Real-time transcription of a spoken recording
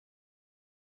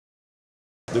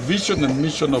The vision and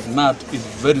mission of Knut is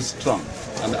very strong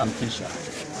and ambitious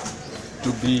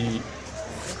to be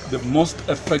the most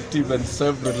effective and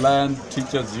self-reliant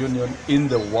teachers union in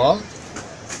the world.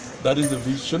 That is the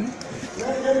vision,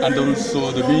 and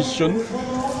also the mission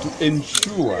to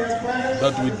ensure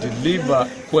that we deliver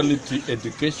quality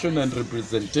education and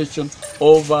representation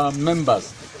of our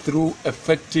members through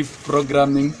effective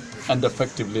programming and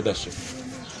effective leadership.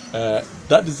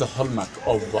 That is the hallmark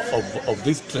of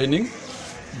this training.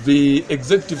 The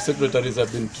executive secretaries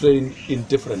have been trained in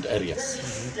different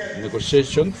areas: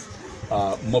 negotiations,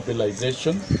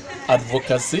 mobilization,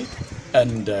 advocacy,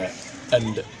 and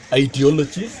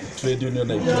ideologies, trade union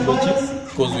ideologies,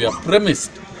 because we are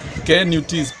premised,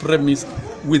 KNUT is premised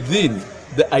within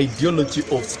the ideology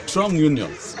of strong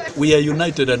unions. We are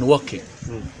united and working,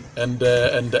 and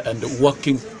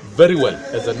working very well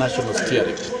as a national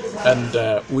steering,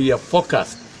 and we are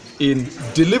focused in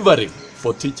delivering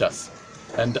for teachers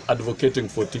and advocating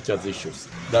for teachers' issues.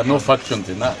 There are no factions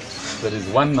in that. There is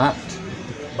one Knut.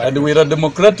 And we are a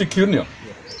democratic union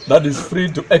that is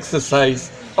free to exercise.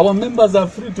 Our members are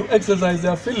free to exercise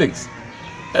their feelings.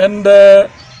 And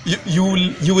you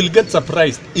will get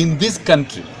surprised. In this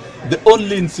country, the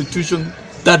only institution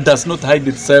that does not hide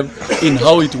itself in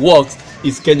how it works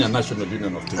is Kenya National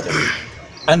Union of Teachers.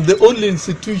 And the only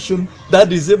institution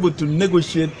that is able to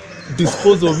negotiate,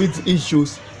 dispose of its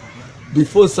issues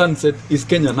before sunset is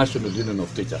Kenya National Union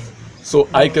of Teachers. So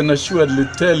I can assuredly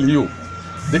tell you,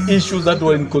 the issues that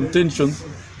were in contention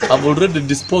have already been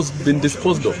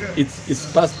disposed of.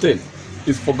 It's past tense,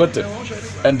 it's forgotten,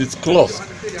 and it's closed,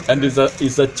 and it's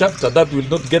a chapter that will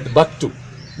not get back to.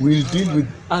 We'll deal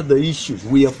with other issues.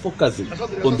 We are focusing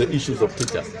on the issues of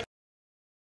teachers.